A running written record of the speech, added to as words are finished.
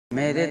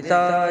मेरे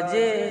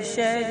ताजे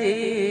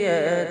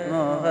शरीयत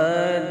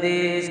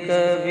मुहद्दिस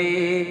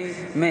कबीर,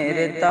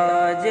 मेरे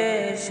ताजे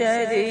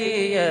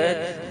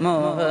शरीयत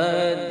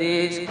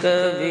मुहद्दिस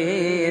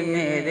कबीर,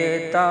 मेरे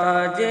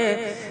ताजे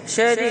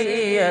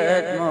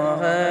शरीयत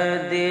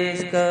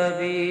मुहद्दिस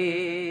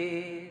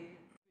Kabir.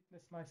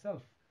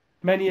 Myself,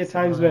 many a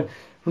times when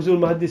Huzoor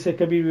Muhaddith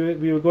Kabeer,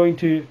 we were going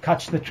to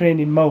catch the train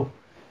in Mau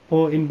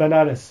or in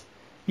Banaras.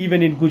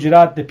 Even in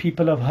Gujarat, the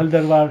people of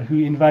Haldarwar who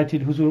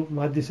invited Huzoor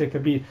Muhaddith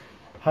Kabeer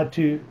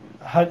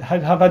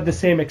have had the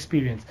same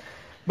experience.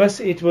 But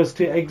it was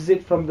to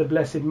exit from the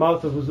blessed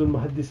mouth of Huzoor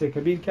Muhaddith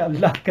Kabeer कि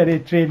Allah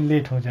करे train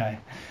late हो जाए,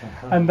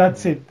 and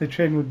that's it, the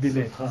train would be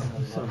late.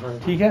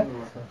 ठीक है?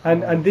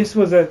 And this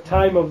was a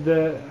time of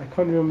I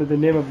can't remember the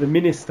name of the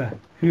minister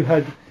who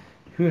had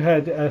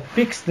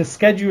fixed the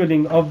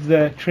scheduling of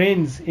the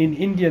trains in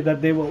India,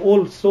 that they were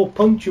all so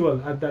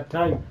punctual at that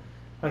time.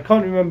 I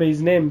can't remember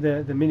his name,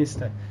 the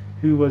minister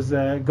who was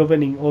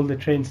governing all the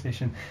train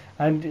stations,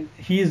 and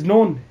he is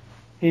known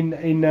in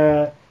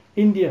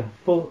India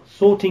for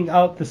sorting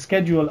out the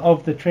schedule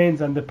of the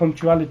trains and the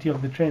punctuality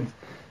of the trains,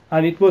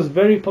 and it was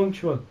very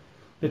punctual.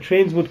 The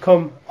trains would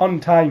come on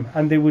time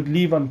and they would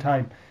leave on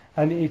time,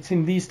 and it's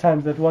in these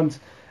times that once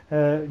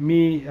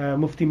Mufti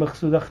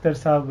Maqsood Akhtar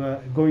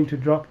Sahab going to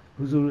drop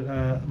Huzoor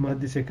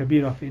Muhaddith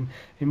Kabeer off in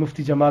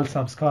Mufti Jamal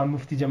Sahab's car.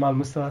 Mufti Jamal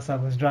Mustafa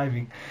Sahab was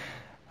driving,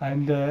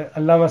 and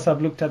Allama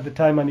Sahab looked at the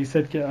time and he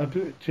said कि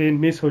अब train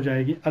miss हो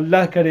जाएगी,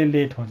 Allah करे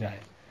late हो जाए.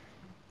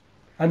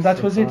 And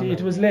that was it.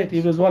 It was late.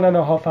 It was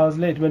 1.5 hours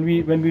late. When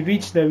we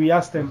reached there, we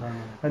asked them,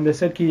 and they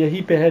said कि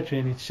यही पे है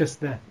train. It's just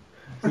there.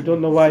 We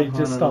don't know why it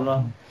just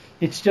stopped.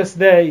 It's just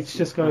there. It's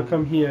just going to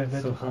come here.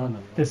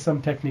 There's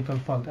some technical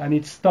fault, and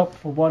it stopped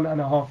for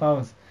 1.5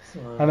 hours.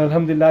 And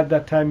Alhamdulillah, at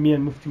that time, me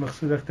and Mufti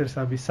Maqsood Akhtar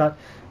Sahab, we sat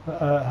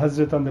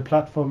Hazrat on the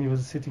platform. He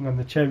was sitting on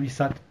the chair. We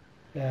sat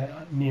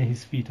near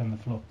his feet on the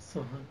floor.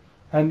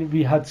 And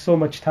we had so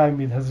much time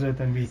with Hazrat,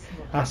 and we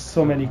asked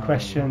so many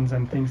questions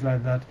and things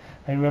like that.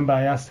 I remember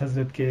I asked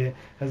Hazrat के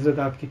Hazrat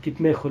आपके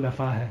कितने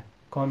खुलाफा हैं,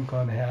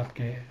 कौन है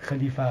आपके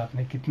खलीफा,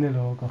 आपने कितने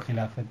लोगों को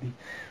खिलाफत दी.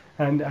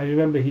 And I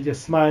remember he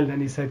just smiled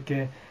and he said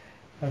कि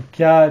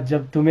क्या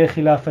जब तुम्हें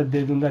खिलाफत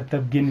दे दूंगा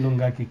तब गिन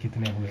लूंगा कि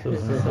कितने हुए.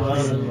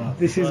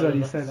 This is what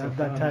he said at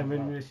that time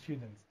when we were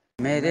students.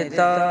 मेरे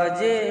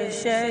ताजे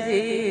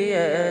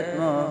शरीयत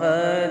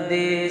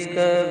मुहद्दिस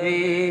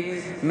कबीर,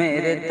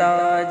 मेरे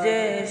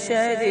ताजे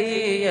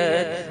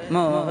शरीयत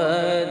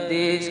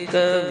मुहद्दिस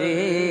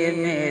कबीर,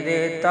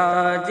 मेरे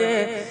ताजे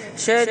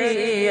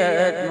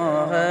शरीयत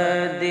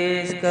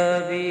मुहद्दिस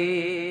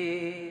कबीर.